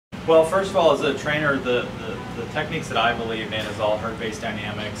Well, first of all, as a trainer, the techniques that I believe in is all herd-based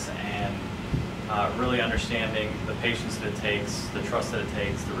dynamics and really understanding the patience that it takes, the trust that it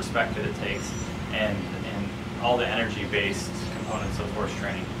takes, the respect that it takes, and all the energy-based components of horse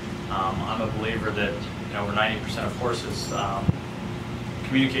training. I'm a believer that over 90% of horses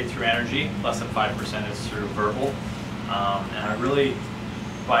communicate through energy, less than 5% is through verbal, and I really,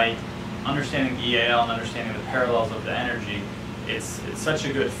 by understanding EAL and understanding the parallels of the energy, it's such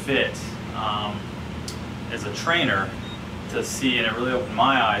a good fit as a trainer to see, and it really opened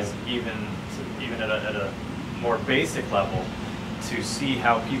my eyes even at a more basic level to see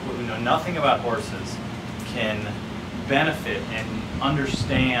how people who know nothing about horses can benefit and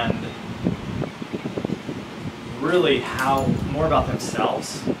understand really how more about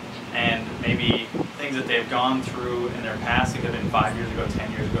themselves and maybe things that they've gone through in their past. It could have been 5 years ago,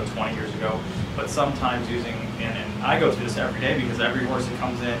 10 years ago, 20 years ago, but sometimes using, and I go through this every day because every horse that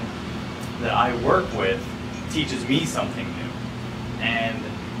comes in that I work with teaches me something new.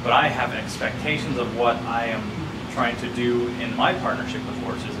 But I have expectations of what I am trying to do in my partnership with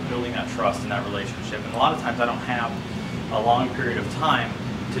horses and building that trust and that relationship. And a lot of times I don't have a long period of time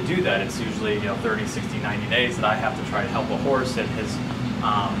to do that. It's usually 30, 60, 90 days that I have to try to help a horse that has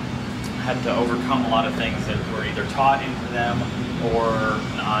had to overcome a lot of things that were either taught into them or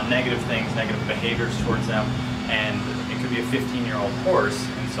negative things, negative behaviors towards them. And it could be a 15-year-old horse,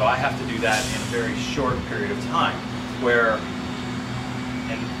 and so I have to do that in a very short period of time. Where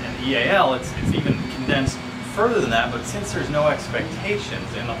in EAL, it's even condensed further than that, but since there's no expectations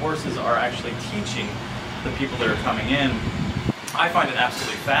and the horses are actually teaching the people that are coming in, I find it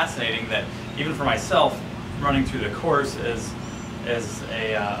absolutely fascinating that even for myself, running through the course as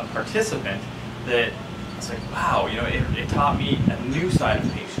a participant, that it's like, wow, it taught me a new side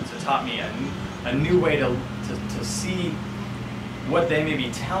of patience. It taught me a new way to see what they may be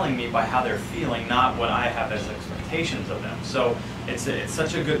telling me by how they're feeling, not what I have as expectations of them. So it's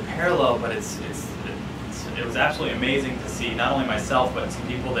such a good parallel, but it was absolutely amazing to see not only myself, but some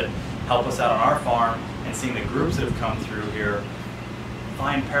people that help us out on our farm, and seeing the groups that have come through here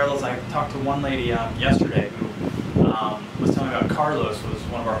find parallels. I talked to one lady yesterday who was telling me about Carlos, was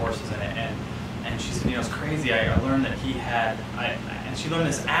one of our horses in it, and she said, it's crazy, I learned that he had, and she learned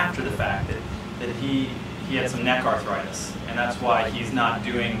this after the fact, that he had some neck arthritis, and that's why he's not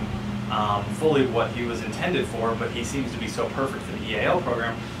doing fully what he was intended for, but he seems to be so perfect for the EAL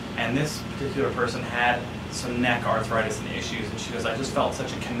program. And this particular person had some neck arthritis and issues, and she goes, I just felt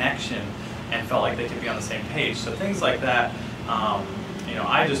such a connection and felt like they could be on the same page. So things like that,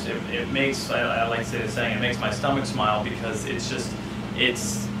 it makes, I like to say the saying, it makes my stomach smile, because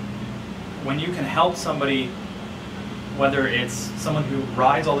it's when you can help somebody, whether it's someone who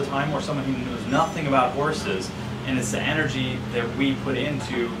rides all the time or someone who knows nothing about horses, and it's the energy that we put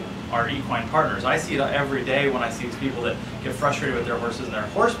into our equine partners. I see it every day when I see these people that get frustrated with their horses, and they're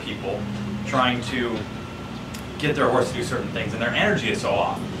horse people trying to get their horse to do certain things, and their energy is so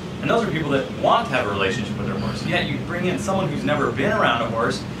off. And those are people that want to have a relationship with their horse. Yet you bring in someone who's never been around a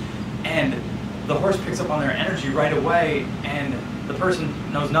horse, and the horse picks up on their energy right away, and the person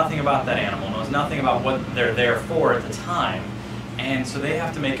knows nothing about that animal, knows nothing about what they're there for at the time, and so they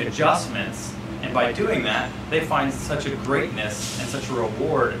have to make adjustments. And by doing that, they find such a greatness and such a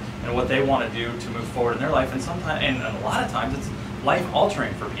reward in what they want to do to move forward in their life. And sometimes, and a lot of times, it's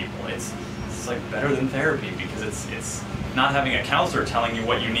life-altering for people. It's like better than therapy, because it's not having a counselor telling you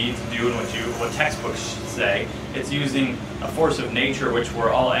what you need to do and what textbooks say. It's using a force of nature, which we're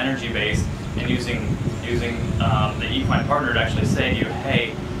all energy-based, and using the equine partner to actually say to you,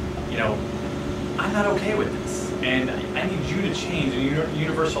 hey, I'm not okay with this, and I need you to change in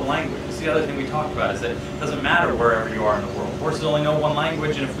universal language. That's the other thing we talked about, is that it doesn't matter wherever you are in the world. Horses only know one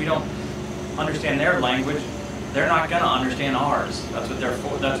language, and if we don't understand their language, they're not going to understand ours. That's what they're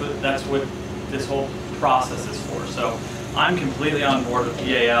for. That's what this whole process is for. So I'm completely on board with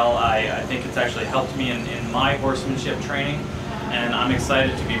EAL. I think it's actually helped me in my horsemanship training, and I'm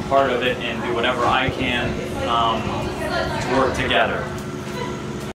excited to be part of it and do whatever I can to work together.